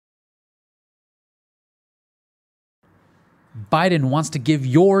Biden wants to give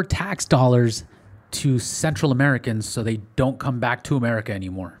your tax dollars to Central Americans so they don't come back to America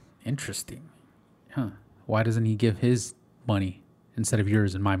anymore. Interesting. Huh. Why doesn't he give his money instead of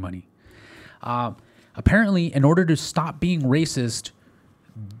yours and my money? Apparently, in order to stop being racist,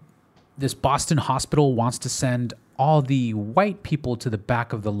 this Boston hospital wants to send all the white people to the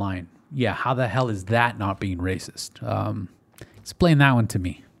back of the line. Yeah, how the hell is that not being racist? Explain that one to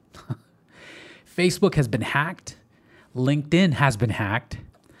me. Facebook has been hacked. LinkedIn has been hacked.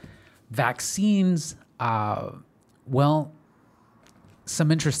 Vaccines, some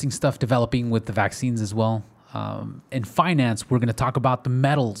interesting stuff developing with the vaccines as well. In finance, we're going to talk about the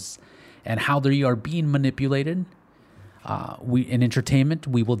metals and how they are being manipulated. In entertainment,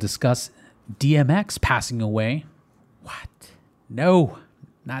 we will discuss DMX passing away. What? No,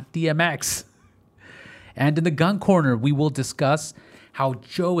 not DMX. And in the gun corner, we will discuss how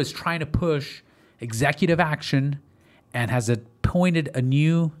Joe is trying to push executive action and has appointed a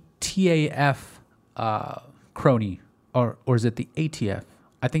new TAF crony, or is it the ATF?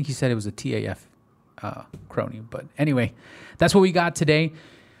 I think he said it was a TAF crony. But anyway, that's what we got today.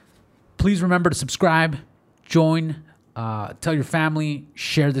 Please remember to subscribe, join, tell your family,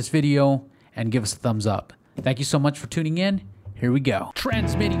 share this video, and give us a thumbs up. Thank you so much for tuning in. Here we go.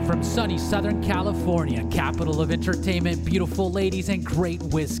 Transmitting from sunny Southern California, capital of entertainment, beautiful ladies, and great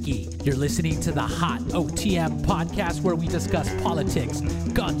whiskey. You're listening to the Hot OTM podcast, where we discuss politics,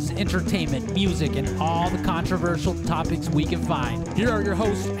 guns, entertainment, music, and all the controversial topics we can find. Here are your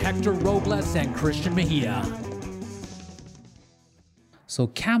hosts, Hector Robles and Christian Mejia. So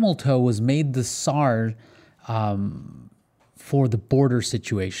Camel Toe was made the czar for the border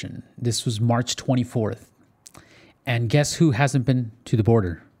situation. This was March 24th. And guess who hasn't been to the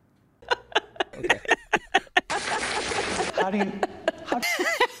border? Okay.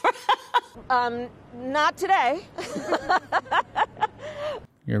 Not today.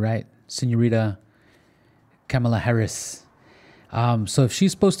 You're right. Senorita Kamala Harris. So if she's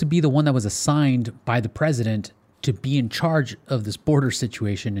supposed to be the one that was assigned by the president to be in charge of this border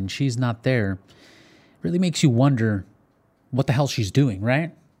situation and she's not there, it really makes you wonder what the hell she's doing,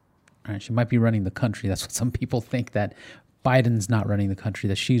 right? All right, she might be running the country. That's what some people think, that Biden's not running the country,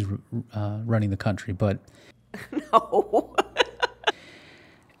 that she's running the country. But no.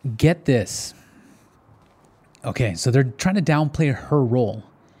 Get this. Okay, so they're trying to downplay her role.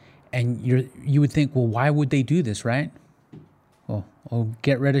 And you would think, well, why would they do this, right? Well,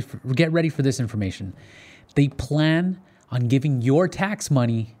 get ready for this information. They plan on giving your tax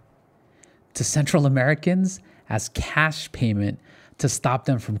money to Central Americans as cash payment to stop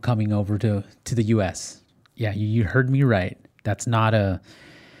them from coming over to the U.S. Yeah, you heard me right. That's not a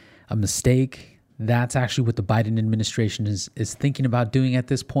mistake. That's actually what the Biden administration is thinking about doing at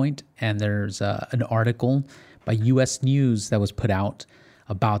this point. And there's an article by U.S. News that was put out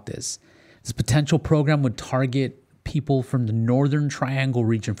about this. This potential program would target people from the Northern Triangle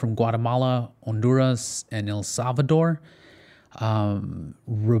region, from Guatemala, Honduras, and El Salvador.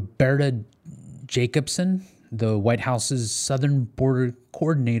 Roberta Jacobson, the White House's Southern Border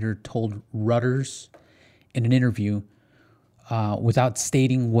Coordinator, told Reuters in an interview, without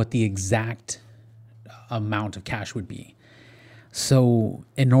stating what the exact amount of cash would be. So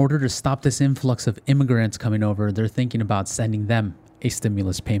in order to stop this influx of immigrants coming over, they're thinking about sending them a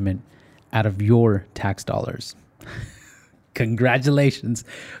stimulus payment out of your tax dollars. Congratulations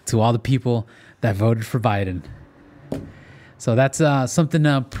to all the people that voted for Biden. So that's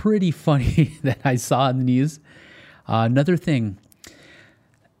something pretty funny that I saw in the news. Another thing,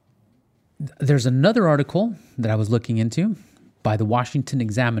 there's another article that I was looking into by the Washington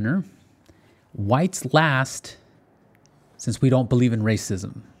Examiner. Whites last, since we don't believe in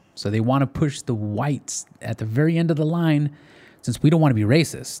racism. So they want to push the whites at the very end of the line, since we don't want to be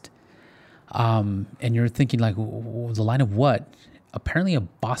racist. And you're thinking, like, the line of what? Apparently a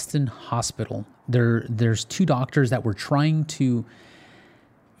Boston hospital. There's two doctors that were trying to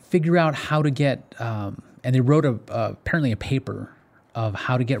figure out how to get, and they wrote apparently a paper of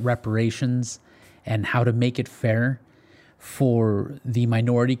how to get reparations and how to make it fair for the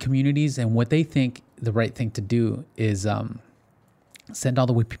minority communities. And what they think the right thing to do is send all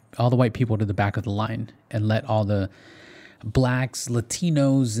the white people to the back of the line and let all the blacks,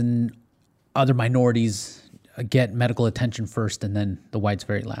 Latinos, and other minorities get medical attention first, and then the whites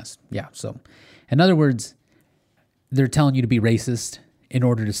very last. Yeah, so in other words, they're telling you to be racist in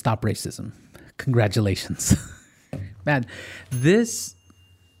order to stop racism. Congratulations. Man, this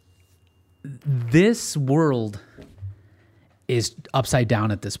world is upside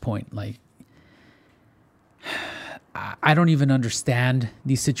down at this point. Like, I don't even understand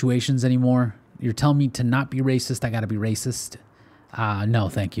these situations anymore. You're telling me to not be racist. I got to be racist. No,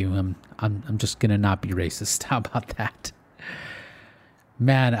 thank you. I'm just gonna not be racist. How about that,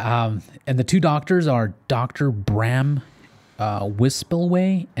 man? And the two doctors are Dr. Bram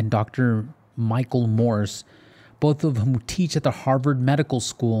Wispelwey and Dr. Michael Morse, both of whom teach at the Harvard Medical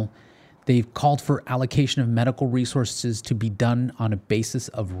School. They've called for allocation of medical resources to be done on a basis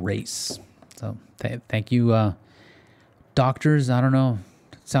of race. So thank you, doctors. I don't know.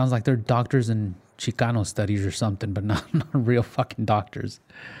 Sounds like they're doctors in Chicano studies or something, but not real fucking doctors.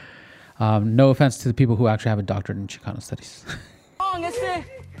 No offense to the people who actually have a doctorate in Chicano studies. Wrong,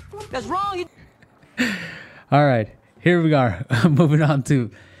 that's wrong. All right, here we are. Moving on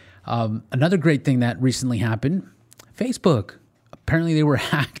to another great thing that recently happened. Facebook. Apparently they were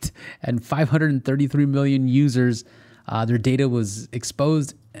hacked and 533 million users. Their data was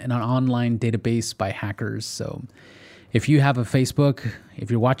exposed in an online database by hackers. So if you have a Facebook, if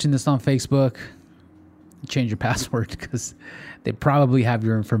you're watching this on Facebook, change your password because they probably have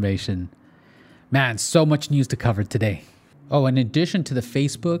your information. Man, so much news to cover today. Oh, in addition to the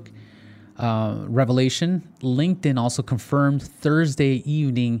Facebook revelation, LinkedIn also confirmed Thursday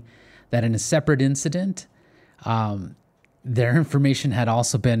evening that in a separate incident, their information had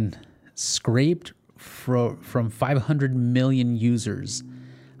also been scraped from 500 million users,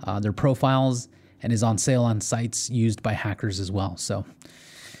 their profiles, and is on sale on sites used by hackers as well. So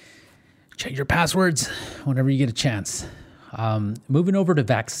change your passwords whenever you get a chance. Moving over to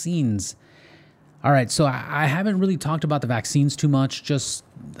vaccines. All right, so I haven't really talked about the vaccines too much. Just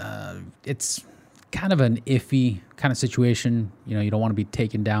it's kind of an iffy kind of situation. You know, you don't want to be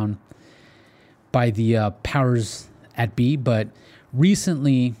taken down by the powers at be. But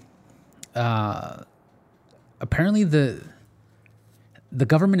recently, apparently the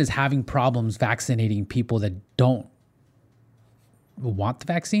government is having problems vaccinating people that don't want the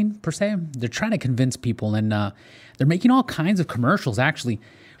vaccine per se. They're trying to convince people, and they're making all kinds of commercials actually.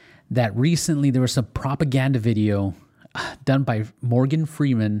 That recently there was some propaganda video done by Morgan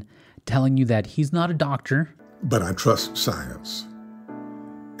Freeman telling you that he's not a doctor. But I trust science.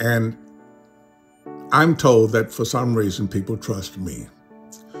 And I'm told that for some reason people trust me.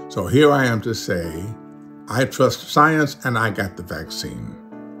 So here I am to say, I trust science and I got the vaccine.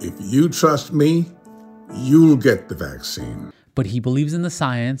 If you trust me, you'll get the vaccine. But he believes in the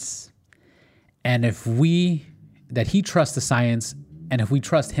science, and that he trusts the science, and if we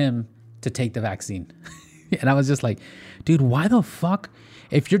trust him to take the vaccine. And I was just like, dude, why the fuck?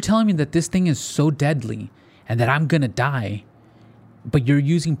 If you're telling me that this thing is so deadly and that I'm going to die, but you're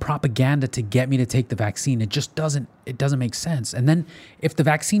using propaganda to get me to take the vaccine, it doesn't make sense. And then if the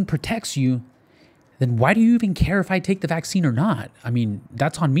vaccine protects you, then why do you even care if I take the vaccine or not? I mean,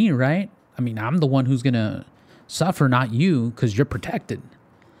 that's on me, right? I mean, I'm the one who's going to suffer, not you, because you're protected.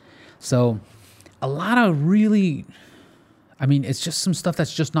 So a lot of really... I mean, it's just some stuff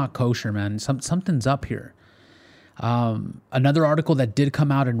that's just not kosher, man. Something's up here. Another article that did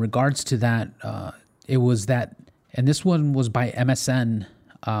come out in regards to that, it was that, and this one was by MSN,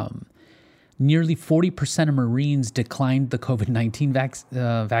 nearly 40% of Marines declined the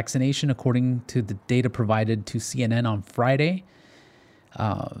COVID-19 vaccination, according to the data provided to CNN on Friday.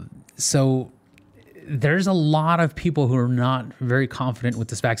 So there's a lot of people who are not very confident with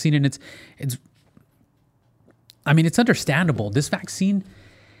this vaccine, and it's understandable. This vaccine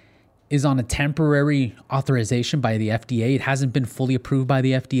is on a temporary authorization by the FDA. It hasn't been fully approved by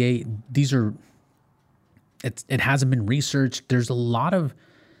the FDA. It hasn't been researched. There's a lot of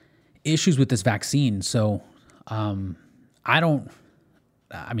issues with this vaccine. So, me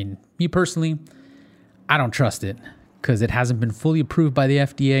personally, I don't trust it because it hasn't been fully approved by the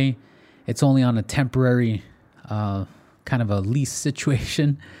FDA. It's only on a temporary kind of a lease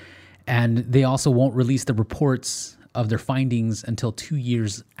situation. And they also won't release the reports of their findings until 2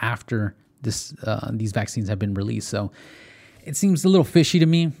 years after these vaccines have been released. So it seems a little fishy to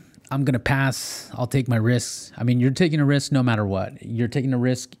me. I'm going to pass. I'll take my risks. I mean, you're taking a risk no matter what. You're taking a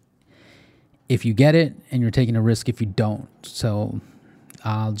risk if you get it, and you're taking a risk if you don't. So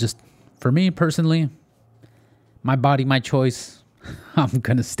for me personally, my body, my choice, I'm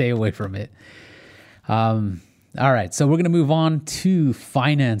going to stay away from it. All right, so we're going to move on to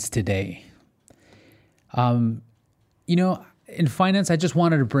finance today. In finance, I just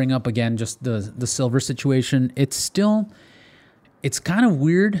wanted to bring up again just the silver situation. It's kind of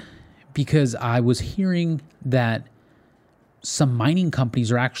weird because I was hearing that some mining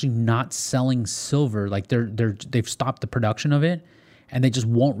companies are actually not selling silver. Like they've stopped the production of it, and they just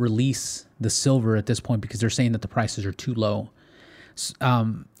won't release the silver at this point because they're saying that the prices are too low.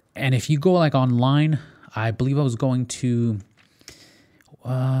 And if you go like online, I believe I was going to,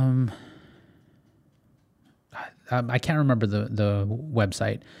 I can't remember the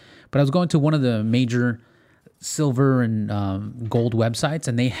website, but I was going to one of the major silver and gold websites,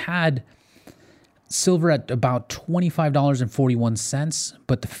 and they had silver at about $25.41,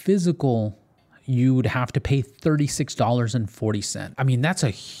 but the physical, you would have to pay $36.40. I mean, that's a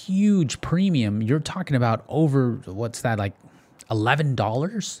huge premium. You're talking about over, what's that, like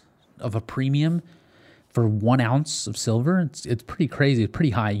 $11 of a premium for 1 ounce of silver. It's pretty crazy. It's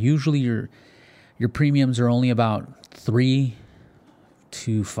pretty high. Usually your premiums are only about $3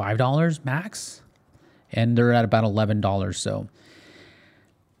 to $5 max, and they're at about $11. So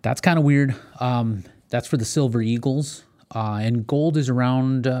that's kind of weird. That's for the Silver Eagles. And gold is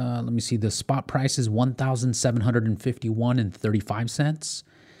around, let me see, the spot price is $1,751.35.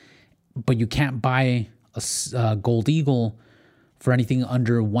 But you can't buy a gold eagle for anything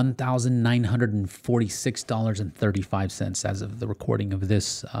under $1,946.35 as of the recording of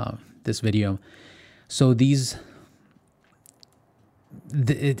this video. So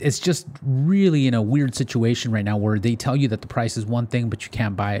it's just really in a weird situation right now where they tell you that the price is one thing, but you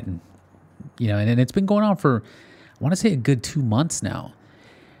can't buy it. And, and it's been going on for, I want to say, a good 2 months now.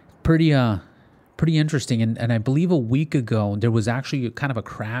 Pretty interesting. And I believe a week ago, there was actually kind of a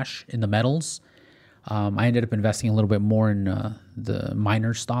crash in the metals. I ended up investing a little bit more in the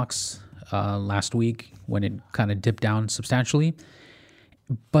miner stocks last week when it kind of dipped down substantially.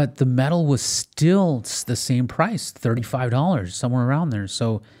 But the metal was still the same price, $35, somewhere around there.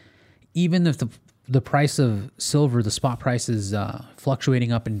 So even if the price of silver, the spot price is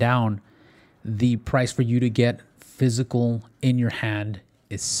fluctuating up and down, the price for you to get physical in your hand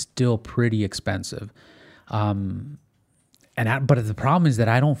is still pretty expensive. But the problem is that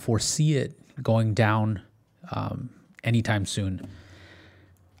I don't foresee it going down anytime soon.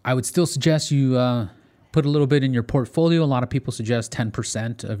 I would still suggest you put a little bit in your portfolio. A lot of people suggest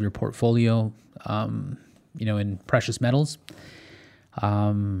 10% of your portfolio, in precious metals.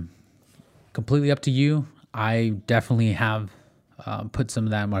 Completely up to you. I definitely have put some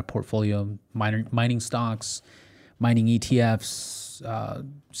of that in my portfolio. Mining stocks, mining ETFs,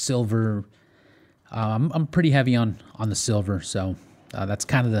 silver. I'm pretty heavy on the silver, so that's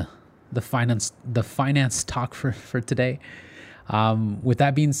kind of the finance talk for today. With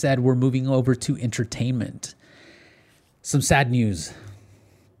that being said, we're moving over to entertainment. Some sad news.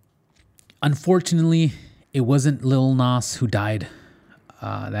 Unfortunately, it wasn't Lil Nas who died.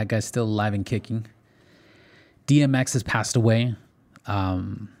 That guy's still alive and kicking. DMX has passed away. I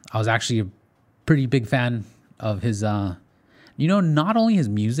was actually a pretty big fan of his, not only his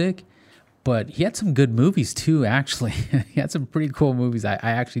music, but he had some good movies too, actually. He had some pretty cool movies. I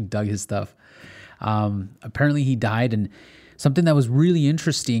actually dug his stuff. Apparently he died, and something that was really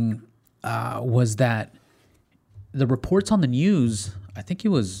interesting was that the reports on the news, I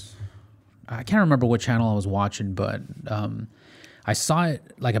can't remember what channel I was watching, but I saw it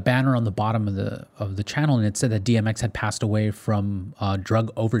like a banner on the bottom of the channel, and it said that DMX had passed away from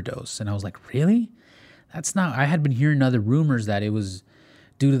drug overdose. And I was like, really? That's not, I had been hearing other rumors that it was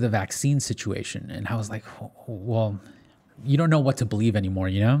due to the vaccine situation. And I was like, well, you don't know what to believe anymore,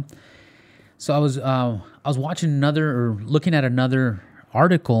 So I was watching looking at another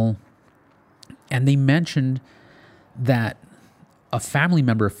article, and they mentioned that a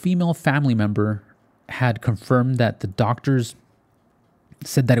female family member had confirmed that the doctors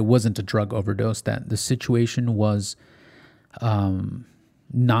said that it wasn't a drug overdose, that the situation was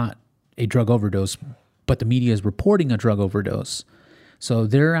not a drug overdose, but the media is reporting a drug overdose. So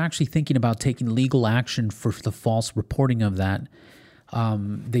they're actually thinking about taking legal action for the false reporting of that.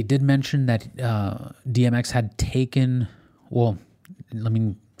 They did mention that DMX had taken, well, let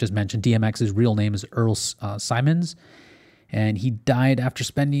me just mention DMX's real name is Earl Simons, and he died after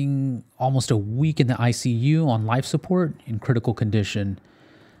spending almost a week in the ICU on life support in critical condition.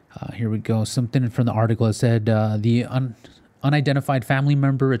 Here we go. Something from the article. It said the unidentified family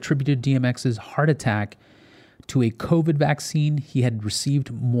member attributed DMX's heart attack to a COVID vaccine he had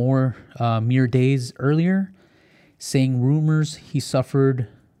received mere days earlier, saying rumors he suffered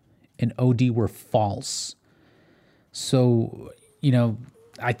an OD were false. So,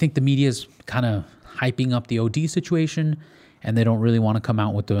 I think the media is kind of hyping up the OD situation, and they don't really want to come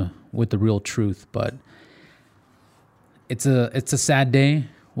out with the real truth. But it's a sad day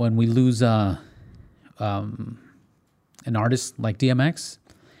when we lose an artist like DMX.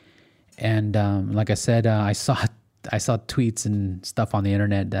 And like I said, I saw tweets and stuff on the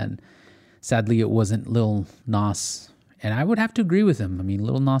internet that sadly it wasn't Lil Nas, and I would have to agree with him. I mean,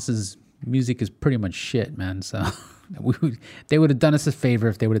 Lil Nas's music is pretty much shit, man. So they would have done us a favor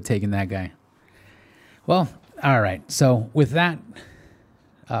if they would have taken that guy. Well, all right. So with that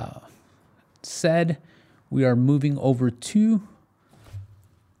said, we are moving over to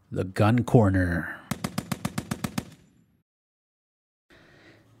the gun corner.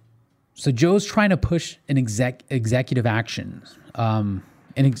 So Joe's trying to push an executive action.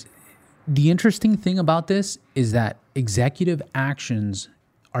 The interesting thing about this is that executive actions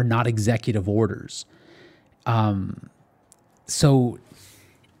are not executive orders. So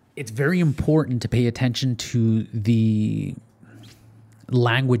it's very important to pay attention to the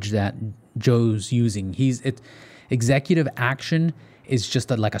language that Joe's using. Executive action is just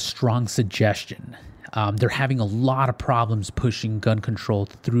like a strong suggestion. They're having a lot of problems pushing gun control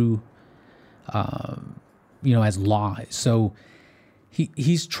through, as law. So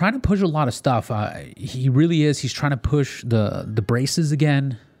he's trying to push a lot of stuff. He really is. He's trying to push the braces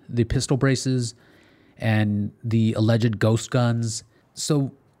again, the pistol braces, and the alleged ghost guns.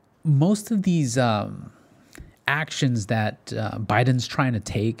 So most of these actions that Biden's trying to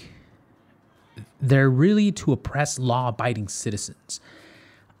take, they're really to oppress law-abiding citizens.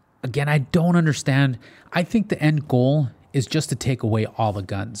 Again, I don't understand. I think the end goal is just to take away all the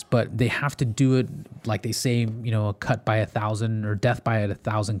guns, but they have to do it like they say, a cut by 1,000 or death by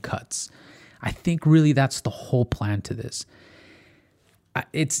 1,000 cuts. I think really that's the whole plan to this.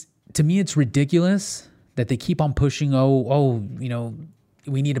 To me, it's ridiculous that they keep on pushing,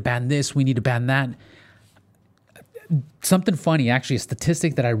 we need to ban this, we need to ban that. Something funny, actually, a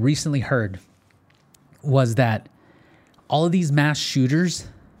statistic that I recently heard was that all of these mass shooters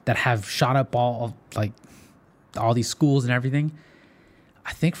that have shot up all these schools and everything,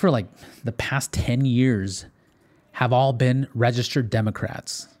 I think for the past 10 years have all been registered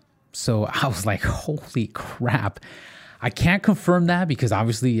Democrats. So I was like, holy crap. I can't confirm that because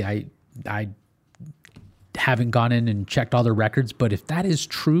obviously I haven't gone in and checked all their records. But if that is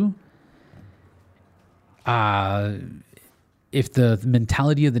true, if the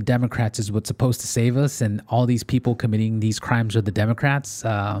mentality of the Democrats is what's supposed to save us and all these people committing these crimes are the Democrats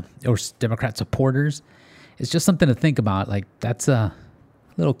or Democrat supporters, it's just something to think about. That's a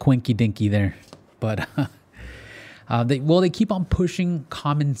little quinky dinky there. But they keep on pushing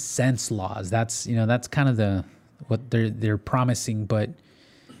common sense laws. That's kind of what they're promising. But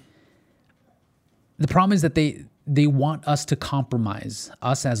the problem is that they want us to compromise,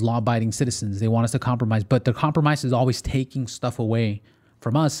 us as law-abiding citizens. They want us to compromise, but the compromise is always taking stuff away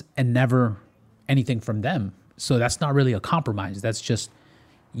from us and never anything from them. So that's not really a compromise. That's just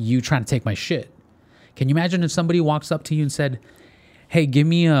you trying to take my shit. Can you imagine if somebody walks up to you and said, "Hey, give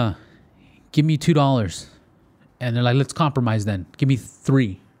me $2," and they're like, "Let's compromise then. Give me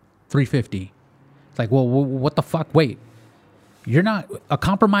 $3.50." It's like, well, what the fuck? Wait, you're not. A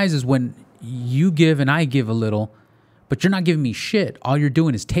compromise is when you give and I give a little, but you're not giving me shit. All you're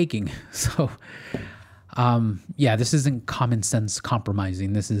doing is taking. So, this isn't common sense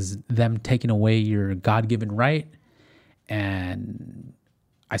compromising. This is them taking away your God-given right. And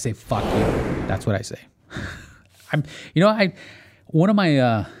I say, fuck you. That's what I say. One of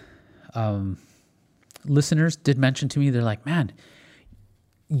my listeners did mention to me, they're like, man,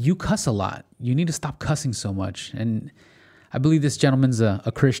 you cuss a lot. You need to stop cussing so much. And I believe this gentleman's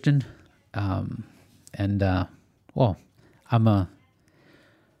a Christian. I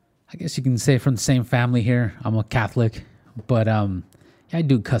guess you can say from the same family here. I'm a Catholic, but I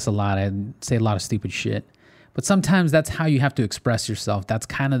do cuss a lot. I say a lot of stupid shit. But sometimes that's how you have to express yourself. That's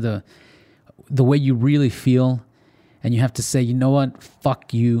kind of the way you really feel. And you have to say, you know what?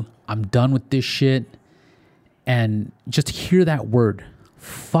 Fuck you. I'm done with this shit. And just hear that word.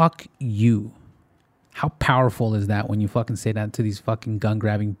 Fuck you. How powerful is that when you fucking say that to these fucking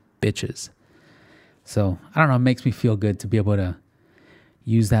gun-grabbing bitches? So, I don't know. It makes me feel good to be able to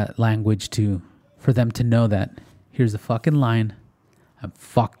use that language for them to know that here's the fucking line. And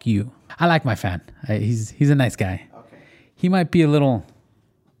fuck you. I like my fan. He's a nice guy. Okay. He might be a little,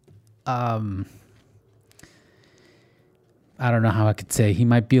 I don't know how I could say. He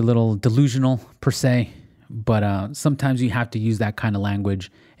might be a little delusional per se, but sometimes you have to use that kind of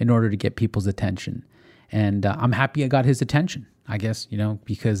language in order to get people's attention. And I'm happy I got his attention, I guess,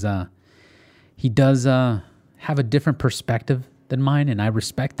 because he does have a different perspective than mine, and I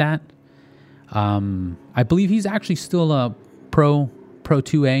respect that. I believe he's actually still a pro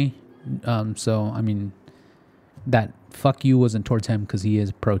 2A. So, I mean, that fuck you wasn't towards him because he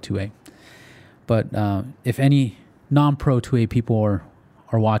is pro 2A. But if any non-pro 2A people are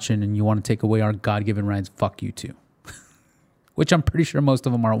watching and you want to take away our God-given rights, fuck you too. Which I'm pretty sure most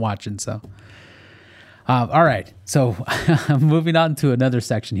of them aren't watching, so... all right, so moving on to another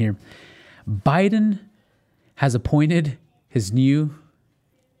section here. Biden has appointed his new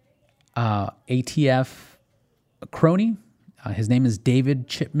ATF crony. His name is David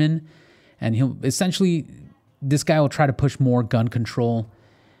Chipman, and he'll essentially this guy will try to push more gun control.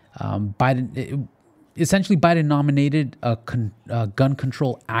 Essentially, Biden nominated a gun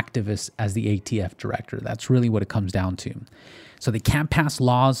control activist as the ATF director. That's really what it comes down to. So they can't pass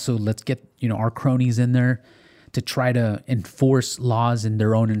laws. So let's get our cronies in there to try to enforce laws in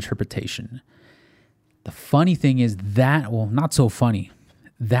their own interpretation. The funny thing is that, well, not so funny.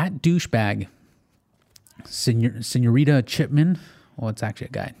 That douchebag, Senorita Chipman, well, it's actually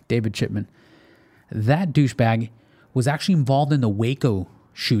a guy, David Chipman. That douchebag was actually involved in the Waco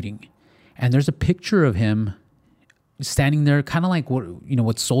shooting. And there's a picture of him standing there, kind of like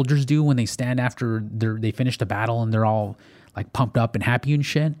what soldiers do when they stand after they finish the battle and they're all like pumped up and happy and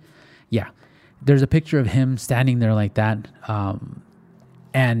shit. Yeah, there's a picture of him standing there like that.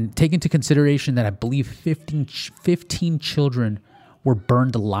 And take into consideration that I believe 15 children were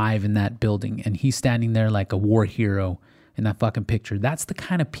burned alive in that building, and he's standing there like a war hero in that fucking picture. That's the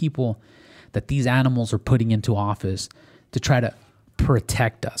kind of people that these animals are putting into office to try to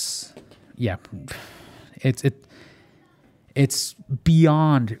protect us. Yeah, it's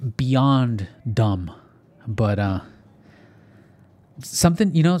beyond dumb, but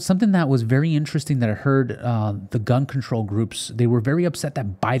something that was very interesting that I heard, the gun control groups, they were very upset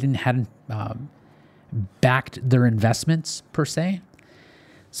that Biden hadn't backed their investments per se.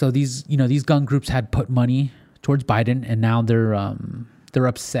 So these gun groups had put money towards Biden, and now they're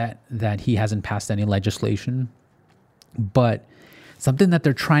upset that he hasn't passed any legislation. But something that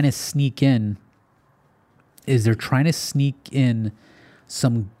they're trying to sneak in is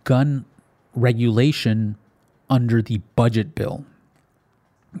some gun regulation under the budget bill,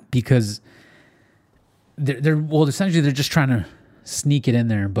 because they're essentially they're just trying to sneak it in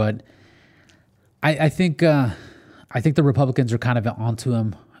there. But I think the Republicans are kind of onto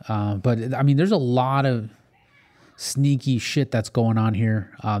him. But I mean, there's a lot of sneaky shit that's going on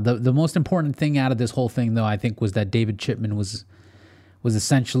here. The most important thing out of this whole thing, though, I think, was that David Chipman was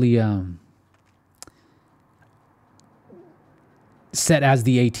essentially set as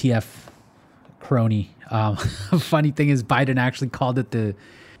the ATF crony. Funny thing is, Biden actually called it the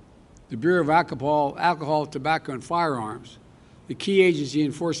Bureau of Alcohol, Tobacco, and Firearms, the key agency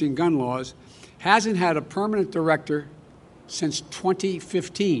enforcing gun laws, hasn't had a permanent director since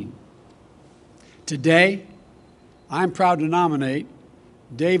 2015. Today, I'm proud to nominate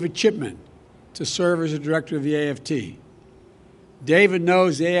David Chipman to serve as the director of the AFT. David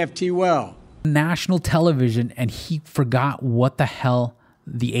knows the AFT well. National television, and he forgot what the hell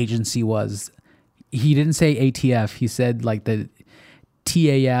the agency was. He didn't say ATF. He said like the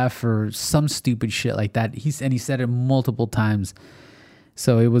TAF or some stupid shit like that. He said it multiple times.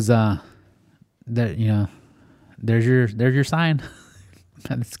 So it was there's your sign.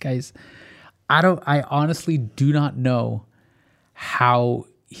 This guy's, I honestly do not know how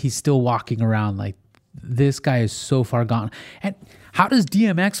he's still walking around. Like, this guy is so far gone. And how does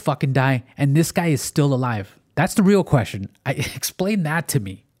DMX fucking die and this guy is still alive? That's the real question. Explain that to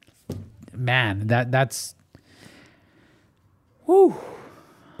me. Man, that's whoo.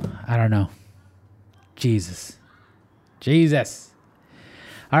 I don't know. Jesus.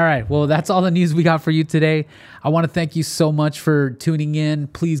 All right, well, that's all the news we got for you today. I want to thank you so much for tuning in.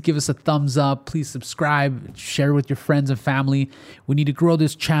 Please give us a thumbs up. Please subscribe, share with your friends and family. We need to grow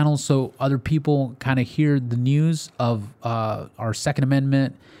this channel so other people kind of hear the news of our Second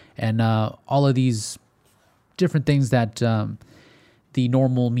Amendment and all of these different things that the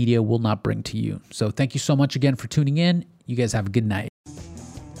normal media will not bring to you. So thank you so much again for tuning in. You guys have a good night.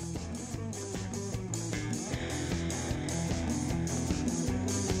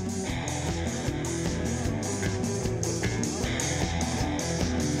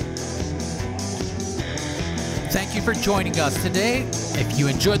 Thank you for joining us today. If you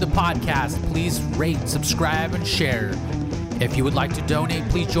enjoyed the podcast, please rate, subscribe, and share. If you would like to donate,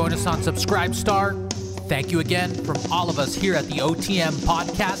 please join us on Subscribestar. Thank you again from all of us here at the OTM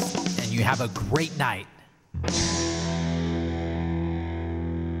Podcast, and you have a great night.